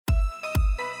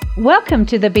Welcome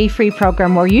to the Be Free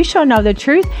program, where you shall know the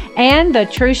truth and the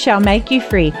truth shall make you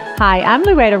free. Hi, I'm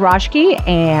Loretta Roschke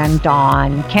and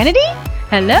Dawn Kennedy.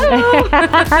 Hello.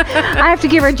 I have to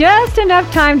give her just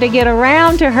enough time to get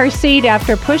around to her seat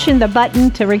after pushing the button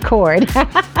to record.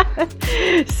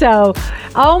 So,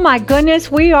 oh my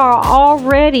goodness, we are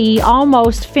already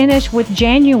almost finished with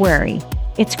January.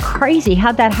 It's crazy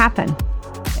how'd that happen.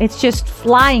 It's just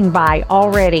flying by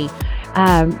already.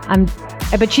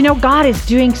 But you know, God is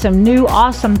doing some new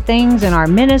awesome things in our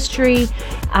ministry.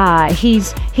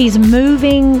 He's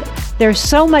moving. There's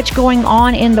so much going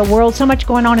on in the world, so much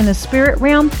going on in the spirit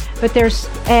realm. But there's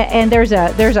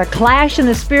a clash in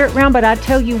the spirit realm. But I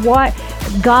tell you what,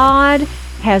 God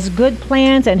has good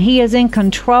plans and He is in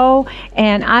control.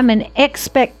 And I'm in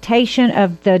expectation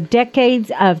of the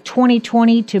decades of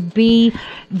 2020 to be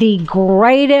the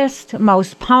greatest,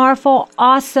 most powerful,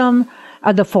 awesome,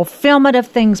 the fulfillment of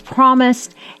things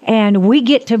promised, and we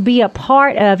get to be a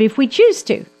part of, if we choose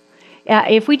to,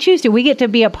 we get to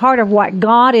be a part of what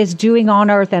God is doing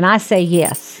on earth, and I say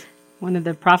yes. One of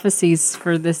the prophecies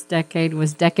for this decade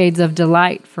was decades of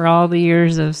delight for all the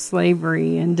years of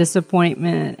slavery and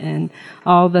disappointment and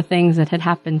all the things that had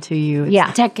happened to you.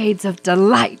 It's decades of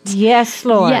delight. Yes,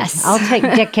 Lord. Yes. I'll take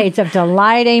decades of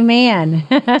delight. Amen.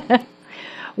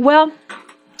 Well,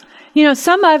 you know,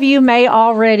 some of you may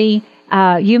already...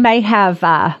 you may have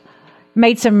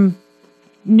made some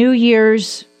New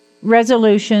Year's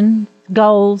resolution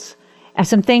goals,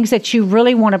 some things that you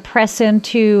really want to press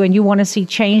into and you want to see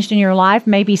changed in your life,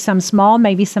 maybe some small,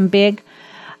 maybe some big.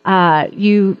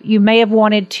 You may have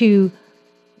wanted to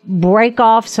break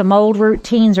off some old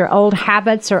routines or old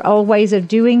habits or old ways of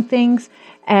doing things,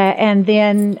 and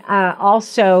then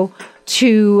also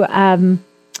to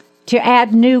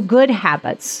add new good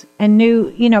habits and new,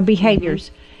 behaviors.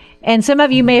 Mm-hmm. And some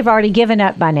of you may have already given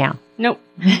up by now. Nope.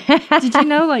 Did you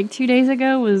know, 2 days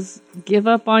ago was give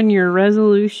up on your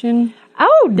resolution?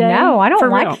 Oh, day? No, I don't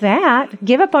like that.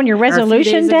 Give up on your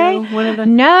resolution day?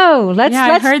 No, let's.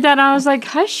 I heard that. I was like,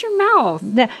 hush your mouth.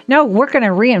 No, we're going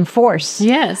to reinforce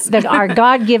our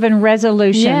God-given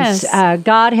resolutions. Yes.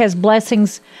 God has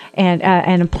blessings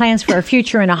and plans for a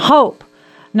future and a hope.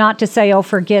 Not to say, oh,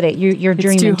 forget it. You're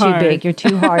dreaming too big. You're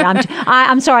too hard.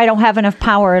 I'm sorry, I don't have enough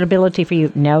power and ability for you.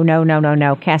 No.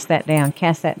 Cast that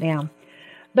down.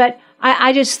 But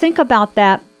I just think about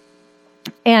that.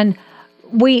 And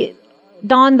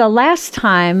Dawn, the last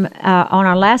time on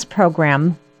our last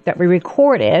program that we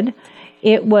recorded,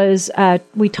 it was,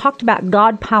 we talked about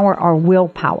God power or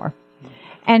willpower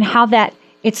and how that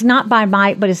it's not by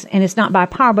might, it's not by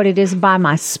power, but it is by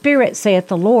my spirit, saith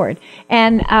the Lord.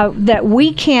 And that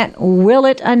we can't will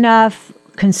it enough,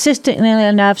 consistently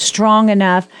enough, strong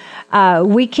enough.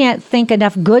 We can't think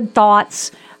enough good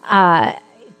thoughts, have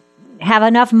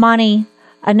enough money,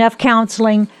 enough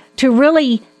counseling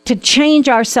to change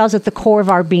ourselves at the core of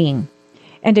our being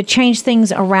and to change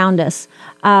things around us.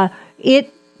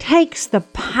 It takes the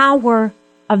power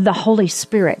of the Holy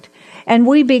Spirit. And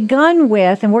we begun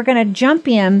with, and we're going to jump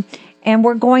in, and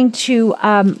we're going to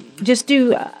I'm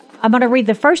going to read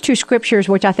the first two scriptures,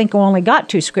 which I think we only got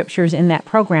two scriptures in that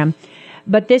program.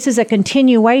 But this is a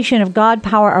continuation of God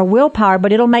power or willpower,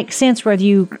 but it'll make sense whether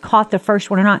you caught the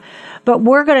first one or not. But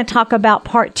we're going to talk about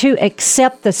part 2,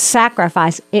 accept the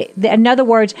sacrifice. In other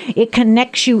words, it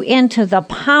connects you into the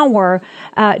power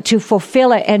to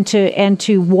fulfill it and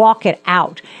to walk it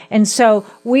out. And so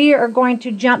we are going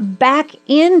to jump back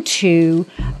into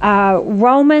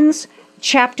Romans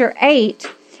chapter 8,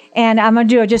 and I'm going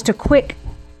to do just a quick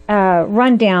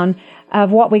rundown of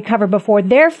what we covered before.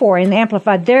 Therefore, in the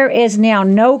Amplified, there is now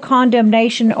no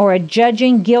condemnation or a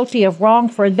judging guilty of wrong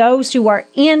for those who are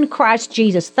in Christ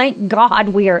Jesus. Thank God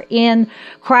we are in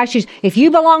Christ Jesus. If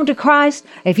you belong to Christ,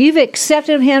 if you've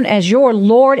accepted Him as your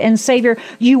Lord and Savior,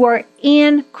 you are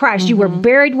in Christ. Mm-hmm. You were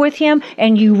buried with Him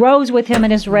and you rose with Him in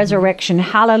His resurrection.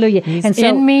 Hallelujah. He's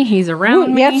in me. He's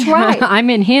around me. That's right. I'm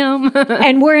in Him.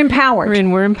 And we're empowered.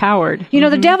 We're empowered. You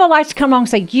know, the devil likes to come along and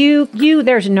say, you,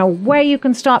 there's no way you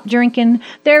can stop drinking.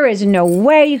 There is no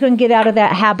way you can get out of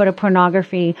that habit of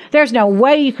pornography. There's no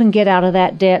way you can get out of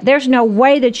that debt. There's no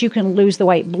way that you can lose the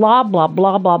weight. Blah, blah,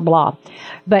 blah, blah, blah.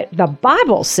 But the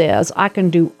Bible says I can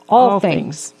do all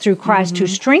things through Christ who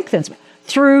strengthens me.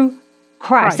 Through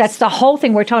Christ. That's the whole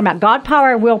thing we're talking about. God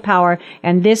power, willpower.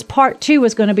 And this part 2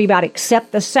 is going to be about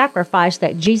accept the sacrifice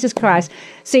that Jesus Christ.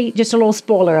 See, just a little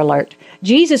spoiler alert.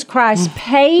 Jesus Christ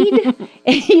paid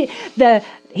He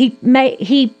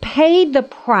paid the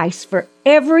price for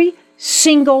every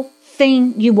single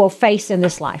thing you will face in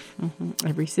this life. Mm-hmm.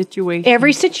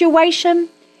 Every situation.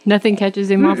 Nothing catches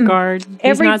Him off guard.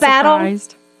 Every battle.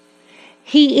 Surprised.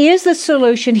 He is the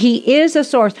solution. He is the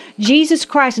source. Jesus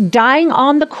Christ dying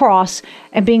on the cross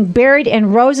and being buried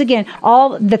and rose again.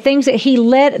 All the things that he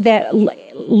led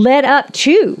up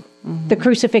to the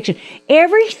crucifixion.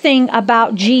 Everything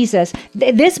about Jesus,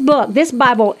 this book, this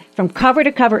Bible, from cover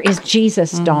to cover is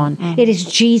Jesus, Dawn. It is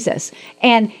Jesus.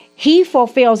 And he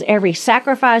fulfills every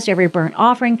sacrifice, every burnt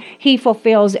offering. He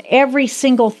fulfills every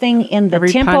single thing in the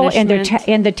temple,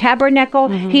 in the tabernacle.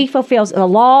 He fulfills the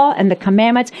law and the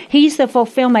commandments. He's the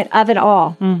fulfillment of it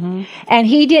all. And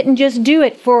he didn't just do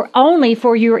it only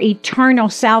for your eternal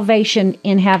salvation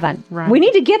in heaven. Right. We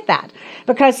need to get that,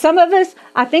 because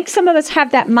I think some of us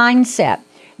have that mindset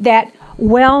that,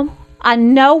 well, I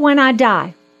know when I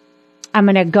die, I'm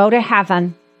going to go to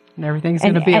heaven. And everything's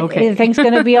going to be okay. Everything's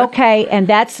going to be okay. And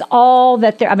that's all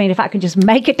that if I could just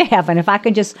make it to heaven, if I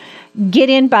could just get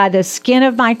in by the skin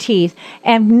of my teeth,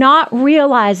 and not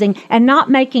realizing and not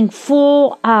making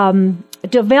to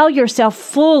avail yourself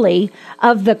fully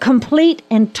of the complete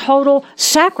and total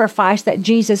sacrifice that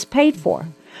Jesus paid for.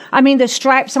 I mean, the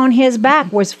stripes on his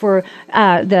back was for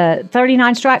the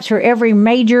 39 stripes for every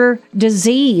major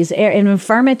disease and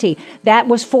infirmity. That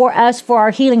was for us, for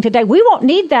our healing today. We won't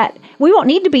need that. We won't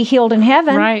need to be healed in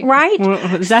heaven, right?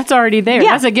 Well, that's already there.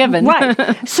 Yeah, that's a given.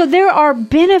 Right. So there are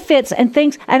benefits and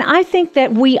things, and I think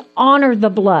that we honor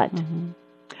the blood.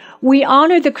 We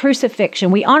honor the crucifixion.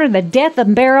 We honor the death, the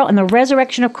burial, and the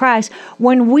resurrection of Christ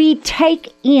when we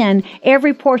take in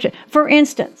every portion. For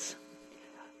instance,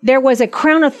 there was a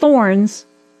crown of thorns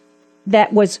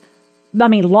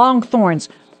long thorns,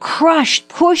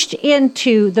 pushed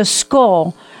into the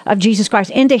skull of Jesus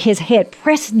Christ, into his head,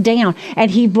 pressed down,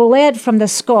 and he bled from the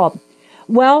skull.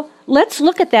 Well, let's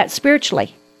look at that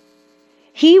spiritually.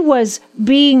 He was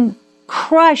being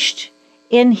crushed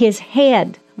in his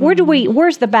head.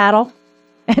 Where's the battle?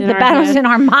 The battle's in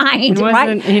our mind, right?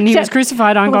 And he was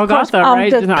crucified on Golgotha, right?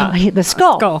 The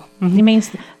skull. It means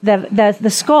the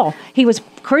skull. He was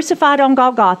crucified on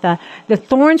Golgotha. The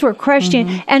thorns were crushed in,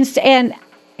 and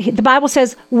the Bible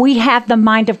says we have the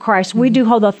mind of Christ. We do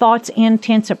hold the thoughts,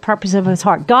 intents, and purposes of his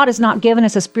heart. God has not given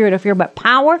us a spirit of fear, but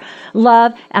power,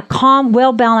 love, a calm,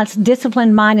 well-balanced,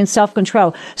 disciplined mind, and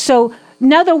self-control. So,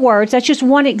 in other words, that's just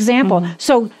one example.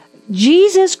 So,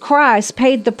 Jesus Christ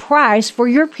paid the price for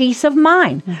your peace of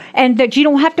mind, and that you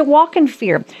don't have to walk in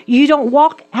fear. You don't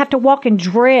have to walk in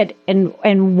dread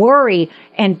and worry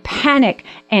and panic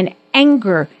and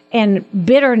anger and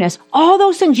bitterness. All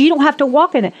those things, you don't have to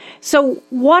walk in it. So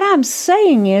what I'm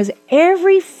saying is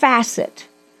every facet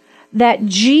that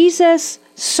Jesus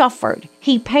suffered,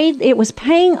 it was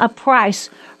paying a price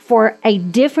for a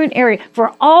different area,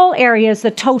 for all areas,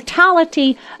 the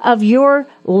totality of your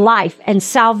life and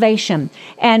salvation.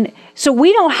 And so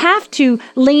we don't have to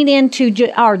lean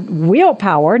into our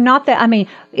willpower.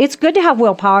 It's good to have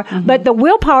willpower, but the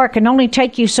willpower can only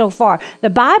take you so far. The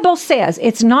Bible says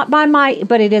it's not by might,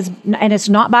 but it is, and it's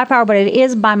not by power, but it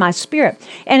is by my spirit.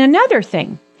 And another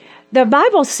thing, the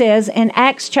Bible says in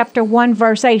Acts chapter 1,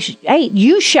 verse 8,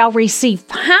 you shall receive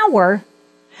power.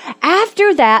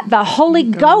 After that, the Holy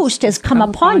Ghost has come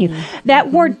upon you.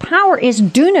 That word power is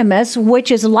dunamis, which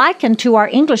is likened to our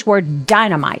English word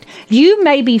dynamite. You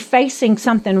may be facing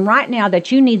something right now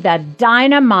that you need the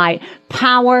dynamite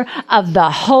power of the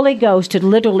Holy Ghost to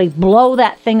literally blow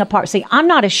that thing apart. See, I'm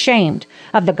not ashamed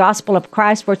of the gospel of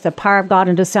Christ, for it's the power of God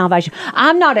unto salvation.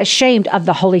 I'm not ashamed of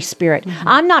the Holy Spirit.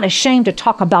 I'm not ashamed to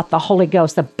talk about the Holy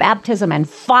Ghost, the baptism and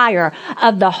fire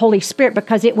of the Holy Spirit,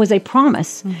 because it was a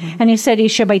promise. And he said, he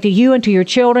shall be to you and to your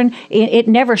children. It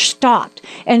never stopped.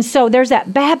 And so there's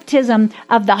that baptism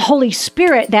of the Holy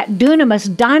Spirit, that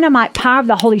dunamis, dynamite power of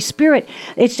the Holy Spirit.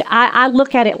 I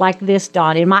look at it like this,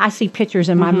 Dawn. I see pictures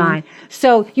in my mind.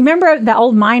 So you remember the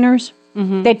old miners?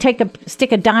 They'd take a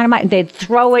stick of dynamite and they'd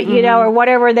throw it, or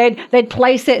whatever. They'd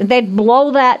place it and they'd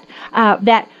blow that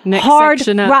next hard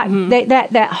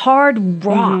that hard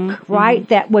rock, right?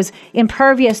 That was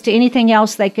impervious to anything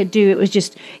else they could do.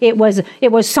 It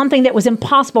was something that was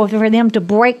impossible for them to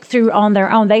break through on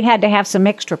their own. They had to have some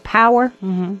extra power.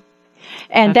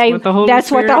 And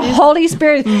that's what the Holy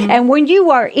Spirit is. And when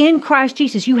you are in Christ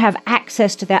Jesus, you have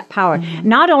access to that power.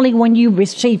 Not only when you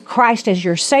receive Christ as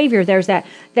your Savior, there's that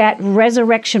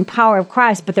resurrection power of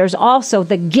Christ, but there's also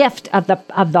the gift of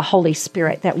the Holy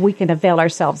Spirit that we can avail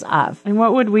ourselves of. And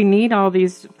what would we need all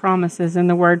these promises in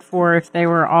the Word for if they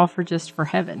were all just for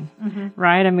heaven,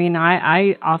 right? I mean,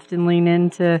 I often lean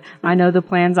into, I know the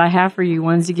plans I have for you,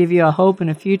 ones to give you a hope and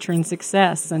a future and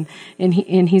success, and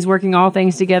He's working all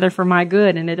things together for my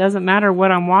good, and it doesn't matter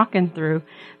what I'm walking through,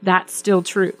 that's still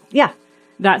true. Yeah.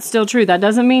 That's still true. That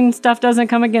doesn't mean stuff doesn't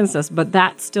come against us, but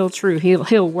that's still true.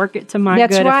 He'll work it to my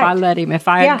good if I let him, if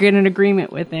I get an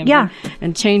agreement with him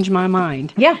and change my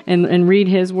mind and read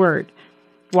his word.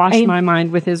 Wash my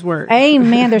mind with his word.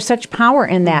 Amen. There's such power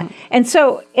in that. And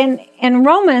so in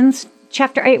Romans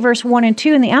chapter 8, verse 1 and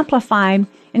 2 in the Amplified,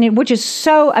 which is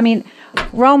so,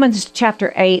 Romans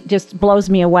chapter 8 just blows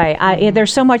me away.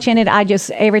 There's so much in it.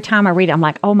 Every time I read it, I'm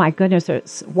like, oh my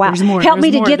goodness, wow. Help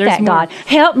me to get that, God.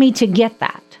 Help me to get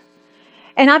that.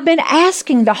 And I've been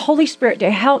asking the Holy Spirit to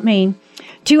help me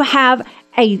to have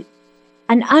an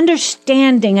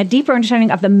understanding, a deeper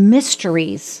understanding of the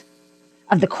mysteries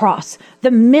of the cross, the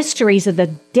mysteries of the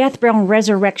death, burial, and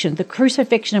resurrection, the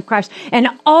crucifixion of Christ, and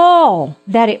all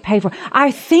that it paid for.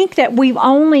 I think that we've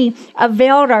only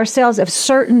availed ourselves of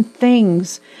certain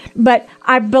things, but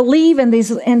I believe in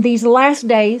these last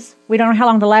days. We don't know how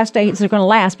long the last days are going to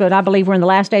last, but I believe we're in the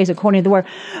last days according to the Word.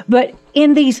 But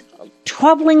in these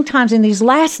troubling times, in these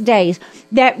last days,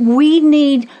 that we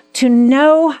need to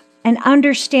know and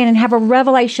understand and have a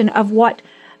revelation of what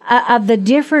of the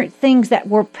different things that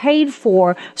were paid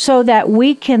for, so that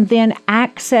we can then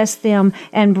access them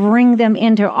and bring them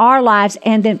into our lives.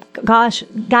 And then, guys,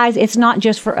 it's not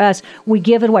just for us. We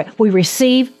give it away. We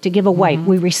receive to give away.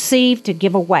 We receive to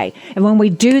give away. And when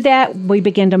we do that, we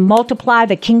begin to multiply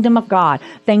the kingdom of God.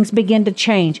 Things begin to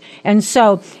change. And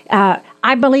so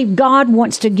I believe God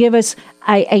wants to give us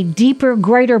a deeper,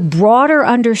 greater, broader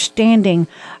understanding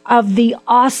of the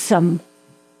awesome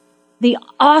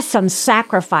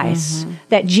sacrifice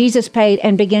that Jesus paid,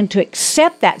 and begin to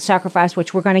accept that sacrifice,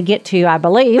 which we're going to get to, I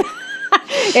believe,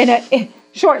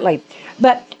 shortly.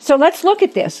 But so let's look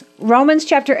at this. Romans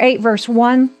chapter 8, verse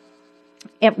 1,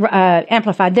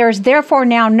 Amplified. There is therefore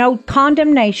now no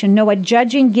condemnation, no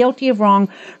adjudging guilty of wrong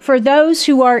for those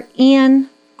who are in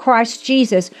Christ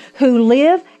Jesus, who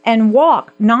live and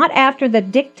walk not after the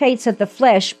dictates of the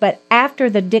flesh, but after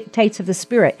the dictates of the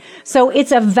Spirit. So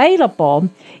it's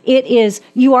available.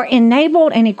 You are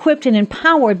enabled and equipped and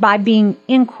empowered by being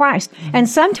in Christ. And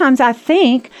sometimes I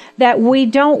think that we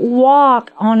don't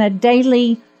walk on a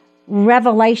daily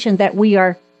revelation that we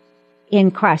are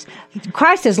in Christ.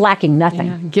 Christ is lacking nothing.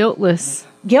 Yeah, guiltless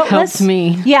helped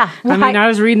me. Yeah. Right. I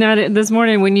was reading that this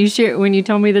morning when you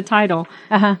told me the title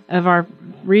of our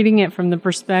reading it from the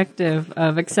perspective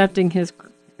of accepting his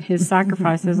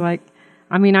sacrifices. Like,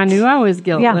 I knew I was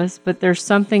guiltless, but there's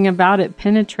something about it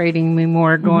penetrating me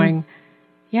more, going,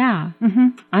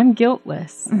 I'm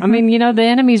guiltless. The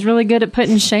enemy's really good at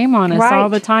putting shame on us all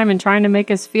the time and trying to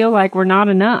make us feel like we're not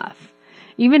enough.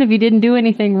 Even if he didn't do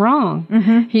anything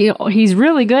wrong, he's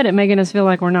really good at making us feel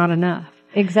like we're not enough.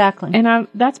 Exactly. And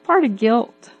that's part of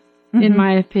guilt, in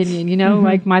my opinion.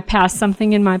 Like my past,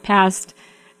 something in my past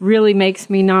really makes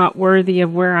me not worthy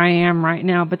of where I am right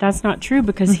now. But that's not true,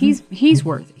 because he's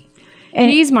worthy. And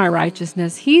he's my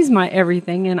righteousness. He's my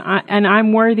everything. And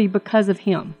I'm worthy because of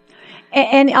him.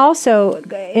 And also,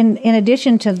 in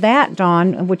addition to that,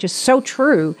 Dawn, which is so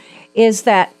true, is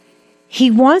that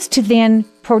he wants to then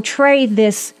portray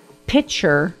this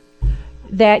picture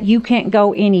that you can't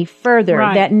go any further,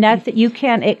 that nothing you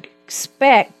can't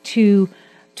expect to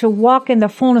walk in the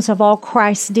fullness of all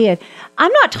Christ did.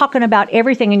 I'm not talking about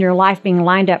everything in your life being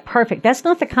lined up perfect. That's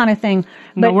not the kind of thing.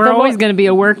 But we're always going to be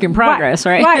a work in progress,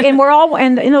 right? Right, and we're all,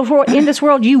 and in this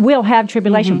world you will have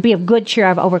tribulation. Be of good cheer,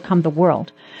 I've overcome the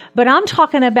world. But I'm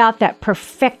talking about that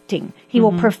perfecting. He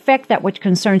will perfect that which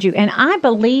concerns you. And I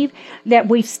believe that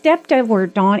we've stepped over,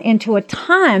 Dawn, into a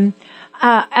time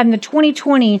in the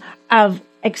 2020 of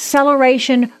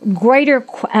acceleration, greater,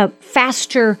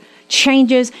 faster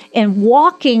changes, and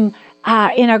walking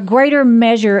in a greater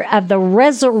measure of the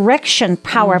resurrection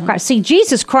power of Christ. See,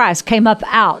 Jesus Christ came up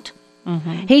out.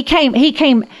 He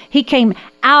came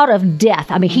out of death.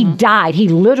 He died. He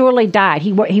literally died.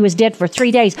 He was dead for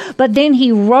 3 days, but then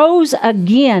he rose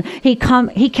again. He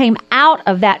came out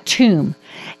of that tomb,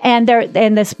 and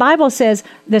this Bible says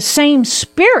the same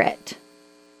Spirit.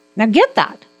 Now get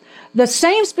that, the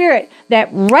same Spirit that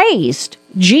raised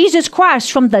Jesus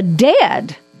Christ from the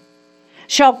dead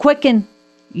shall quicken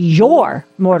your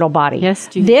mortal body. Yes,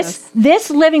 Jesus. This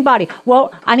living body.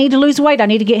 Well, I need to lose weight. I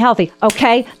need to get healthy.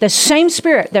 Okay, the same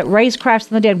Spirit that raised Christ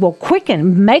from the dead will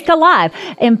quicken, make alive,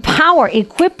 empower,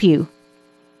 equip you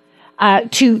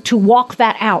to walk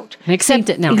that out. Accept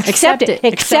it now. Accept it.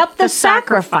 Accept the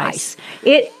sacrifice.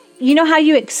 You know how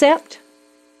you accept?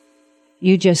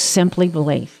 You just simply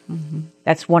believe.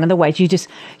 That's one of the ways. You just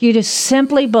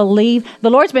simply believe. The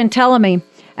Lord's been telling me.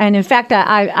 And in fact,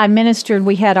 I ministered.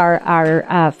 We had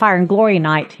our Fire and Glory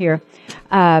night here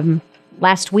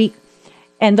last week,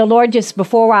 and the Lord just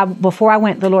before I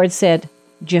went, the Lord said,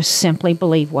 "Just simply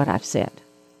believe what I've said."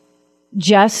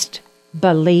 Just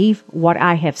believe what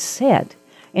I have said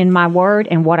in my word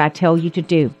and what I tell you to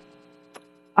do.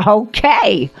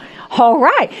 Okay. All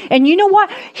right. And you know what?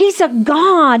 He's a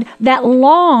God that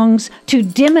longs to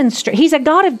demonstrate. He's a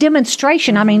God of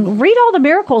demonstration. I mean, read all the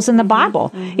miracles in the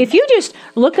Bible. If you just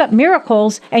look up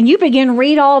miracles and you begin to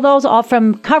read all those all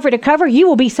from cover to cover, you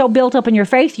will be so built up in your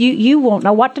faith, you won't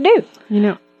know what to do. You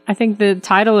know, I think the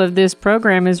title of this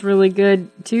program is really good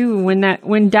too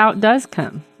when doubt does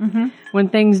come. When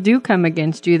things do come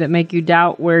against you that make you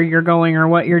doubt where you're going or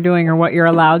what you're doing or what you're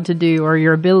allowed to do or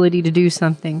your ability to do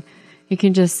something, you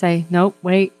can just say, nope,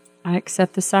 wait, I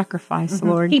accept the sacrifice,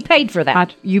 Lord. He paid for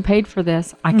that. You paid for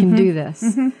this. I can do this.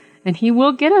 And he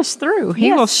will get us through.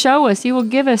 He will show us. He will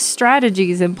give us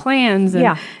strategies and plans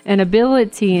and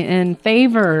ability and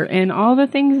favor and all the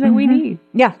things that we need.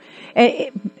 Yeah.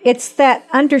 It's that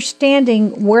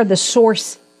understanding where the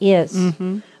source is,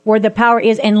 where the power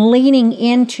is, and leaning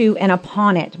into and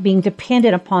upon it, being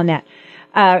dependent upon that.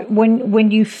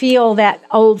 When you feel that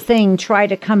old thing try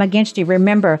to come against you,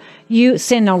 remember,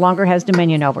 sin no longer has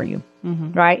dominion over you,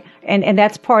 right? And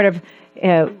that's part of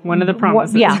one of the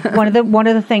promises. One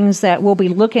of the things that we'll be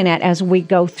looking at as we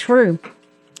go through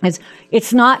is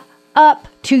it's not up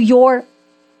to your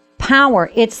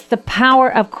power. It's the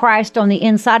power of Christ on the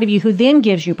inside of you who then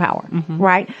gives you power,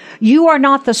 right? You are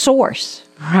not the source.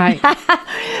 Right.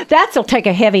 That'll take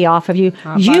a heavy off of you.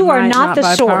 You are not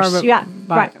the source.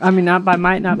 Right. I mean, not by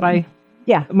might, not by...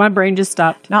 Yeah. My brain just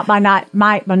stopped. Not by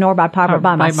might, nor by power, but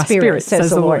by my spirit, says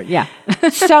the Lord. Yeah.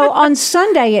 So on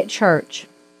Sunday at church,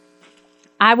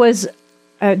 I was,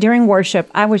 during worship,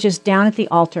 I was just down at the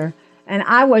altar. And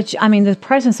the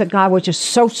presence of God was just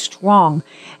so strong.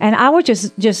 And I was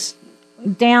just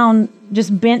down,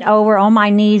 just bent over on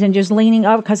my knees and just leaning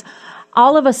over because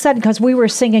all of a sudden, because we were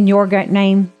singing Your Great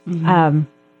Name,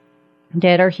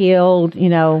 dead are healed,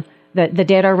 the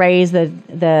dead are raised,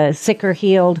 the sick are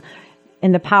healed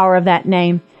in the power of that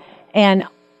name. And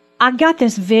I got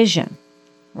this vision,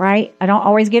 right? I don't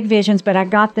always get visions, but I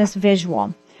got this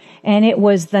visual. And it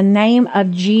was the name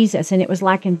of Jesus. And it was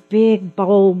like in big,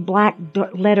 bold, black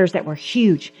letters that were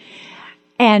huge.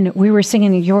 And we were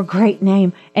singing Your Great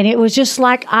Name. And it was just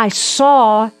like I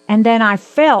saw and then I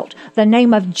felt the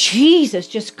name of Jesus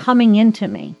just coming into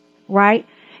me, right?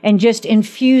 And just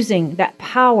infusing that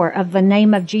power of the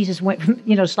name of Jesus went,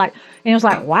 it's like, it was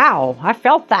like, wow, I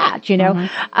felt that,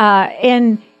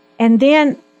 and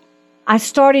then I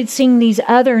started seeing these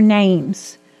other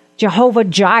names. Jehovah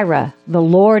Jireh, the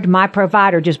Lord my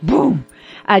provider, just boom.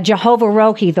 Jehovah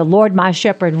Rohi, the Lord my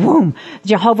shepherd, whoom.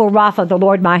 Jehovah Rapha, the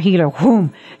Lord my healer,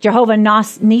 whoom. Jehovah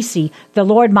Nisi, the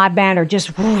Lord my banner,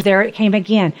 just whoo, there it came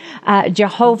again.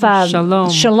 Jehovah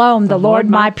Shalom, the Lord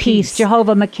my peace.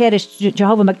 Jehovah Makedesh,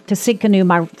 Jehovah Tsidkenu,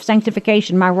 my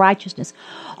sanctification, my righteousness.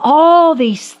 All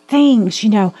these things,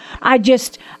 I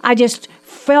just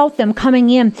felt them coming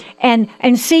in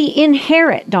and see,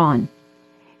 inherit, Dawn.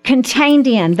 Contained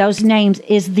in those names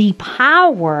is the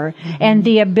power and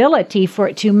the ability for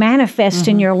it to manifest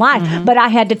in your life. But I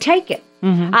had to take it.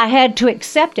 I had to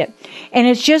accept it. And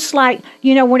it's just like,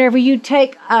 whenever you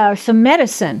take some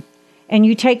medicine and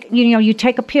you take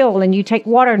a pill and you take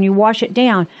water and you wash it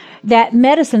down, that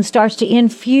medicine starts to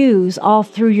infuse all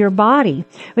through your body.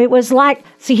 It was like,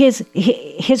 see,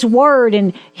 his word,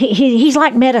 and he's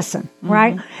like medicine,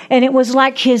 right? And it was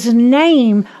like his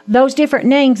name, those different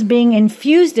names being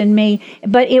infused in me,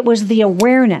 but it was the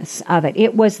awareness of it.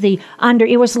 It was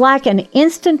it was like an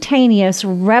instantaneous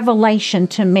revelation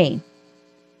to me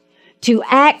to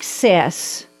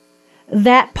access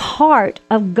that part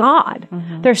of God.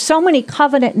 There's so many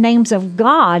covenant names of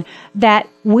God that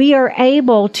we are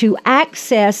able to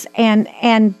access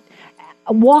and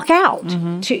walk out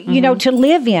to, to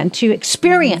live in, to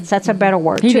experience. That's a better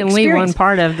word. He didn't leave one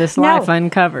part of this life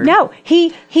uncovered. No,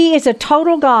 he is a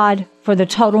total God for the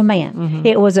total man.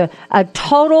 It was a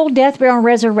total death, burial, and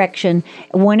resurrection.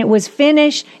 When it was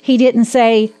finished, he didn't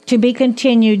say to be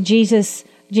continued, Jesus.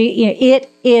 It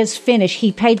is finished.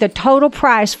 He paid the total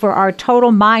price for our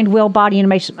total mind, will, body,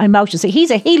 and emotions. So he's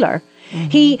a healer.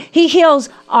 He heals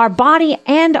our body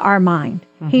and our mind.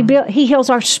 He heals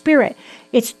our spirit.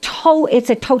 It's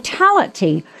a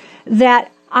totality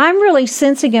that I'm really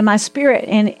sensing in my spirit.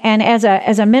 And as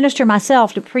a minister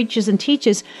myself that preaches and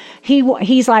teaches,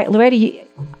 he's like, Loretta,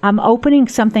 I'm opening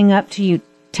something up to you.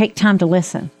 Take time to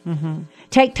listen.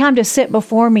 Take time to sit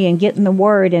before me and get in the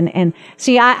Word. And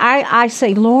see, I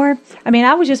say, Lord,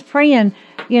 I was just praying,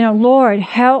 Lord,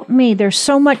 help me. There's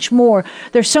so much more.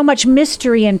 There's so much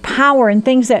mystery and power and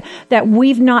things that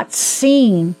we've not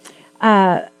seen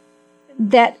that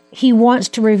He wants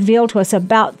to reveal to us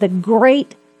about the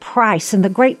great price and the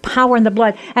great power in the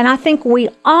blood. And I think we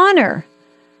honor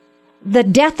the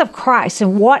death of Christ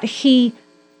and what he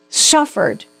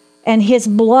suffered and his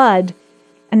blood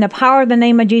and the power of the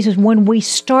name of Jesus when we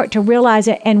start to realize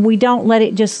it and we don't let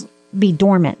it just be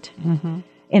dormant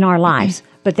in our lives.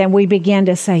 But then we begin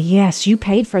to say, yes, you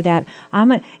paid for that.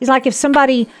 It's like if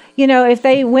somebody, if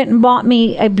they went and bought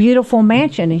me a beautiful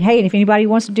mansion, and hey, if anybody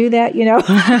wants to do that,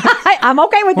 I'm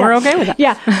okay with that. We're okay with that.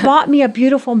 Yeah, bought me a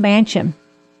beautiful mansion.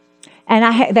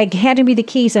 And they handed me the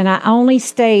keys, and I only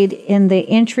stayed in the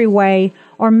entryway,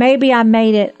 or maybe I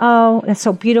made it, oh, that's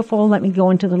so beautiful, let me go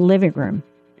into the living room.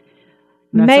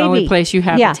 That's the only place you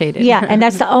habitated. Yeah, and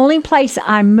that's the only place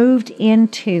I moved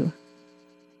into.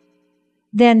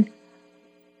 Then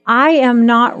I am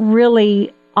not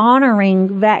really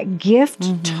honoring that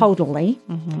gift totally.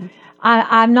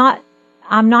 I'm not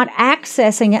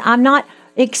accessing it. I'm not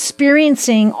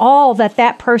experiencing all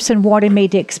that person wanted me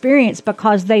to experience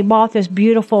because they bought this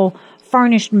beautiful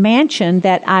furnished mansion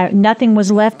that nothing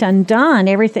was left undone.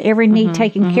 Every need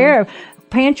taken care of.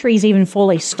 Pantries even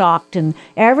fully stocked and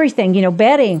everything,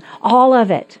 bedding, all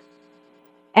of it.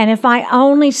 And if I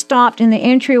only stopped in the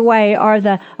entryway or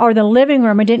the living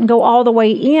room and didn't go all the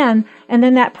way in, and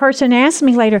then that person asked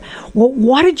me later, well,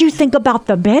 what did you think about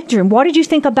the bedroom? What did you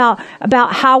think about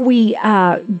how we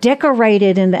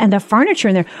decorated and the furniture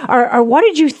in there? Or what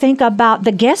did you think about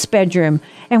the guest bedroom?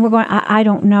 And we're going, I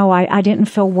don't know. I didn't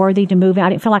feel worthy to move in. I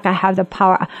didn't feel like I have the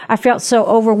power. I felt so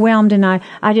overwhelmed, and I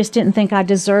just didn't think I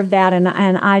deserved that. And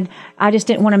I just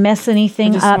didn't want to mess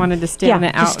anything up. I just wanted to stay on the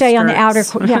outskirts. To stay on the outer.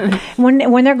 Yeah.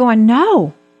 When they're going,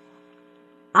 no.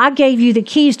 I gave you the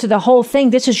keys to the whole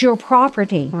thing. This is your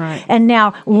property. Right. And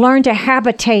now learn to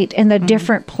habitate in the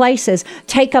different places.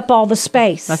 Take up all the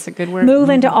space. That's a good word. Move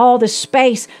into all the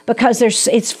space because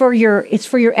it's for your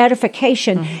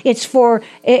edification. It's for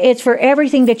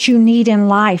everything that you need in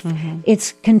life.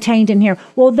 It's contained in here.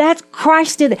 Well, that's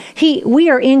Christ did it. We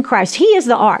are in Christ. He is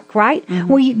the ark, right?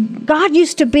 God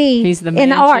used to be He's the in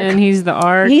mansion, the ark. He's the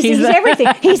ark. He's everything.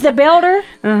 He's the builder.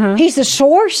 He's the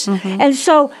source. And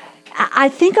so I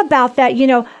think about that,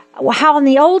 how in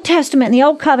the Old Testament, in the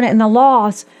Old Covenant, and the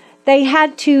laws,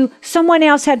 someone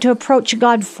else had to approach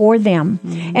God for them.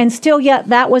 And still yet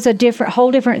that was a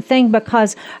whole different thing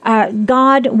because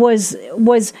God he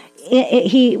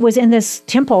was in this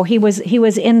temple. He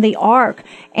was in the ark,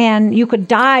 and you could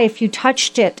die if you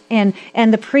touched it. And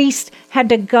the priest had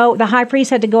to go, the high priest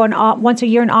had to go once a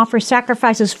year and offer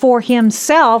sacrifices for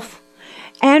himself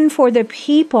and for the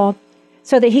people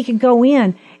so that he could go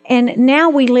in. And now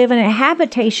we live in a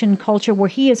habitation culture where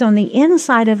he is on the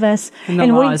inside of us. And the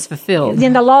law is fulfilled.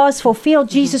 Then the law is fulfilled.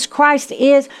 Jesus Christ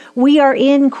we are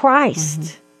in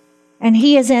Christ. And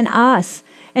he is in us.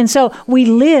 And so we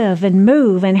live and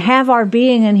move and have our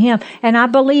being in him. And I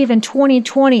believe in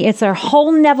 2020, it's a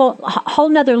whole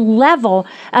nother level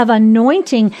of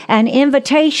anointing and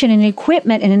invitation and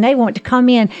equipment and enablement to come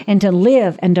in and to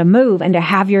live and to move and to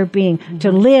have your being,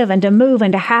 to live and to move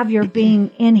and to have your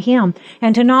being in him,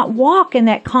 and to not walk in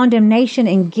that condemnation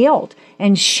and guilt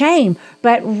and shame,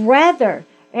 but rather,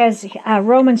 as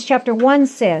Romans chapter 1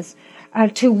 says,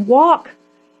 to walk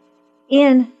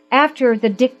in after the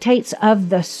dictates of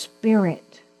the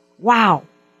Spirit. Wow.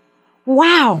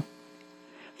 Wow.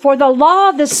 For the law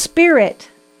of the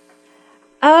Spirit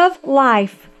of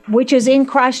life, which is in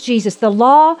Christ Jesus, the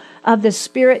law of the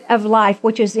Spirit of life,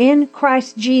 which is in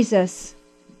Christ Jesus,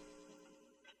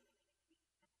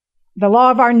 the law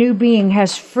of our new being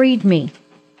has freed me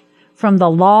from the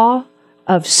law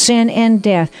of sin and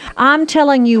death. I'm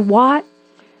telling you what,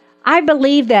 I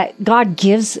believe that God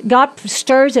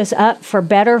stirs us up for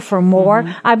better, for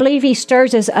more. I believe he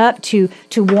stirs us up to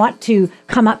want to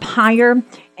come up higher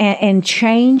and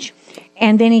change.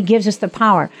 And then he gives us the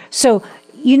power. So,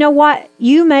 you know what?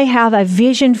 You may have a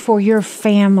vision for your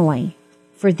family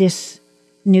for this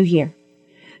new year.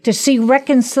 To see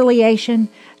reconciliation,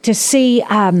 to see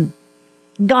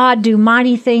God do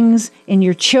mighty things in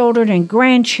your children and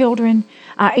grandchildren,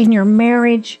 in your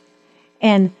marriage.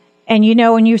 And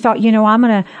you thought,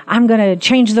 I'm gonna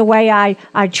change the way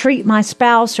I treat my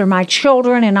spouse or my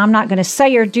children, and I'm not gonna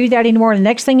say or do that anymore. And the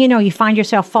next thing you know, you find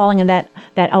yourself falling in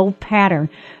that old pattern.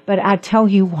 But I tell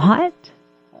you what,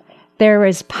 there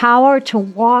is power to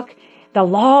walk the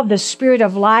law of the Spirit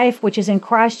of life, which is in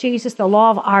Christ Jesus, the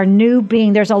law of our new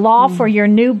being. There's a law for your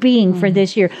new being for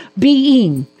this year.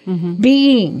 Being,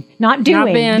 not doing, not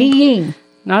been, being.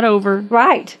 Not over.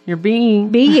 Right. Your being.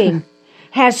 Being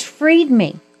has freed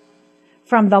me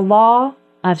from the law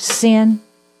of sin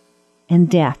and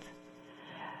death.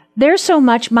 there's so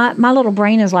much, my little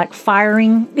brain is like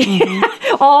firing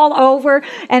all over.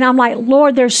 And I'm like,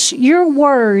 Lord, your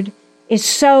word is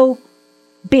so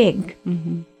big,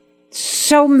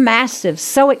 so massive,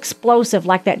 so explosive,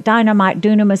 like that dynamite,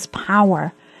 dunamis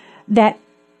power, that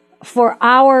for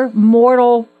our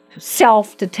mortal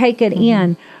self to take it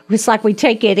in, it's like we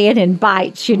take it in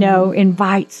bites, in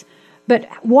bites. But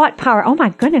what power? Oh my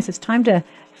goodness! It's time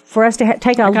for us to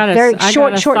take a very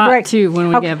short break too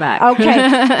when we get back.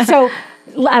 Okay, so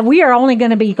we are only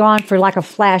going to be gone for like a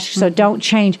flash, so don't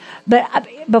change. But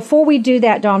before we do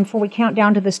that, Dawn, before we count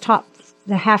down to this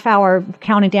the half hour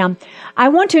counting down, I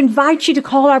want to invite you to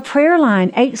call our prayer line,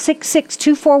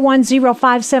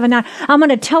 866-241-0579. I'm going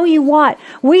to tell you what,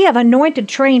 we have anointed,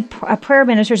 trained prayer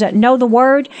ministers that know the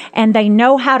word and they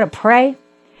know how to pray,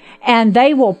 and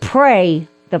they will pray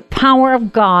the power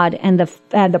of God and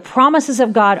the promises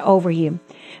of God over you.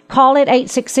 Call it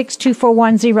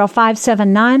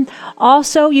 866-241-0579.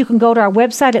 Also, you can go to our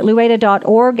website at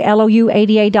louada.org,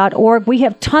 louada.org. We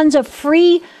have tons of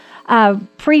free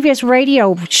previous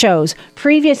radio shows,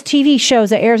 previous TV shows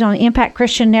that airs on the Impact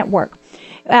Christian Network.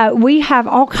 We have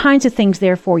all kinds of things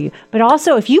there for you. But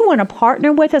also, if you want to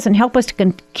partner with us and help us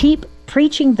to keep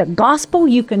preaching the gospel,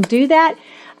 you can do that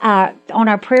on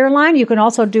our prayer line. You can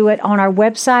also do it on our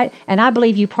website. And I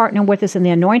believe you partner with us in the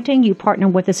anointing. You partner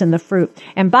with us in the fruit.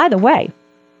 And by the way,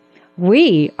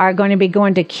 we are going to be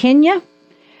going to Kenya,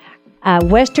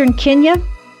 Western Kenya,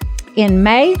 in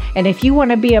May. And if you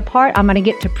want to be a part, I'm going to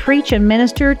get to preach and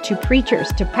minister to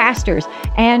preachers, to pastors,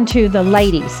 and to the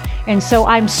ladies. And so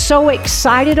I'm so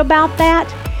excited about that.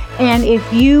 And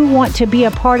if you want to be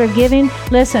a part of giving,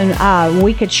 listen,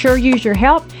 we could sure use your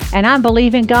help. And I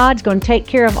believe in God's going to take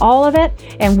care of all of it.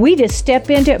 And we just step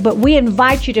into it. But we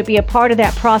invite you to be a part of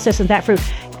that process and that fruit.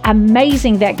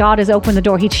 Amazing that God has opened the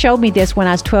door. He showed me this when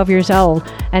I was 12 years old.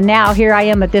 And now here I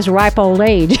am at this ripe old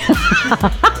age.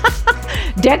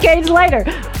 Decades later,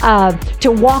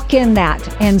 to walk in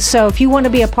that. And so if you want to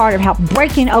be a part of help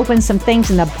breaking open some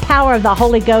things in the power of the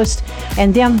Holy Ghost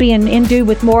and them being endued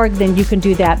with more, then you can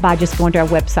do that by just going to our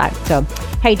website. So,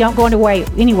 hey, don't go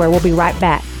anywhere. We'll be right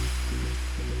back.